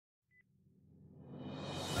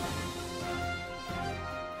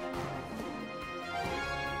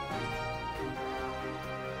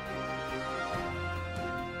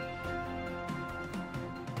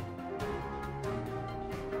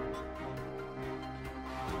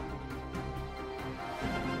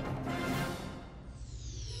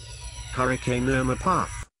Hurricane Irma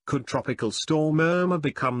path. Could Tropical Storm Irma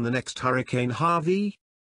become the next Hurricane Harvey?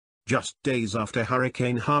 Just days after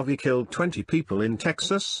Hurricane Harvey killed 20 people in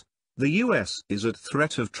Texas, the U.S. is at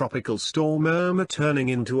threat of Tropical Storm Irma turning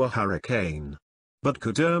into a hurricane. But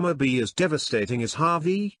could Irma be as devastating as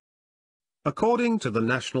Harvey? According to the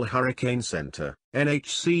National Hurricane Center,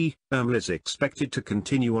 NHC, Irma is expected to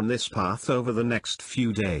continue on this path over the next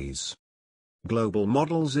few days. Global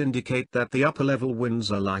models indicate that the upper-level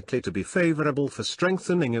winds are likely to be favorable for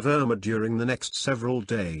strengthening of Irma during the next several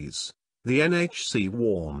days, the NHC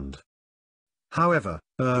warned. However,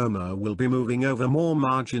 Irma will be moving over more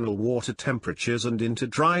marginal water temperatures and into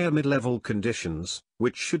drier mid-level conditions,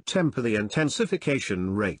 which should temper the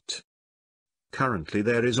intensification rate. Currently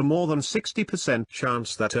there is a more than 60%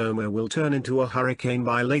 chance that Irma will turn into a hurricane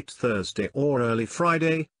by late Thursday or early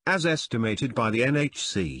Friday, as estimated by the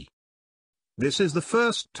NHC. This is the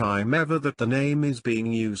first time ever that the name is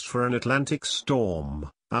being used for an Atlantic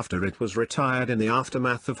storm, after it was retired in the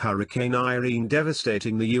aftermath of Hurricane Irene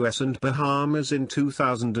devastating the US and Bahamas in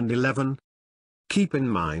 2011. Keep in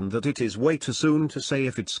mind that it is way too soon to say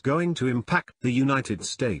if it's going to impact the United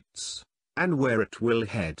States, and where it will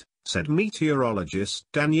head, said meteorologist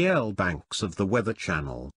Danielle Banks of the Weather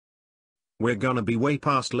Channel. We're gonna be way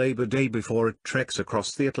past Labor Day before it treks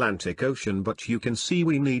across the Atlantic Ocean, but you can see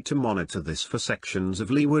we need to monitor this for sections of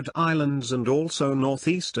Leeward Islands and also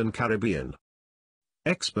northeastern Caribbean.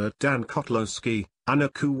 Expert Dan Kotlowski, an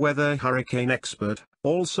AccuWeather hurricane expert,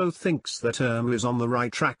 also thinks that Irma is on the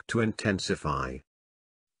right track to intensify.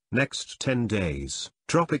 Next 10 days,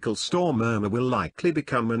 Tropical Storm Irma will likely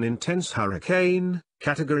become an intense hurricane,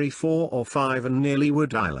 Category 4 or 5 and near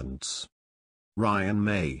Leeward Islands. Ryan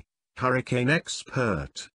May, hurricane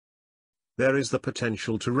expert. There is the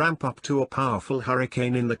potential to ramp up to a powerful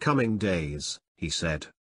hurricane in the coming days, he said.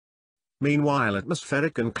 Meanwhile,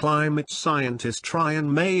 atmospheric and climate scientist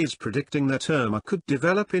Ryan May is predicting that Irma could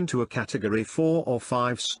develop into a Category 4 or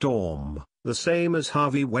 5 storm, the same as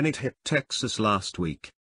Harvey when it hit Texas last week.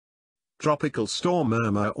 Tropical Storm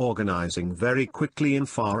Irma organizing very quickly in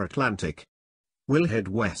far Atlantic. Will head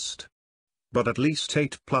west. But at least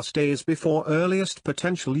 8+ days before earliest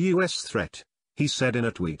potential U.S. threat, he said in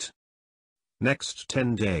a tweet. Next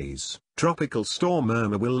 10 days, Tropical Storm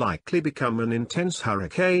Irma will likely become an intense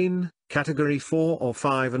hurricane, Category 4 or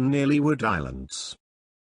 5 and near Leeward Islands.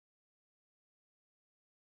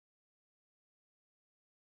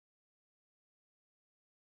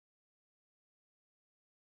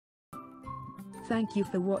 Thank you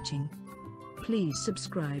for watching. Please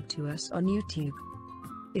subscribe to us on YouTube.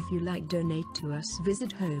 If you like, donate to us,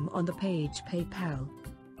 visit home on the page PayPal.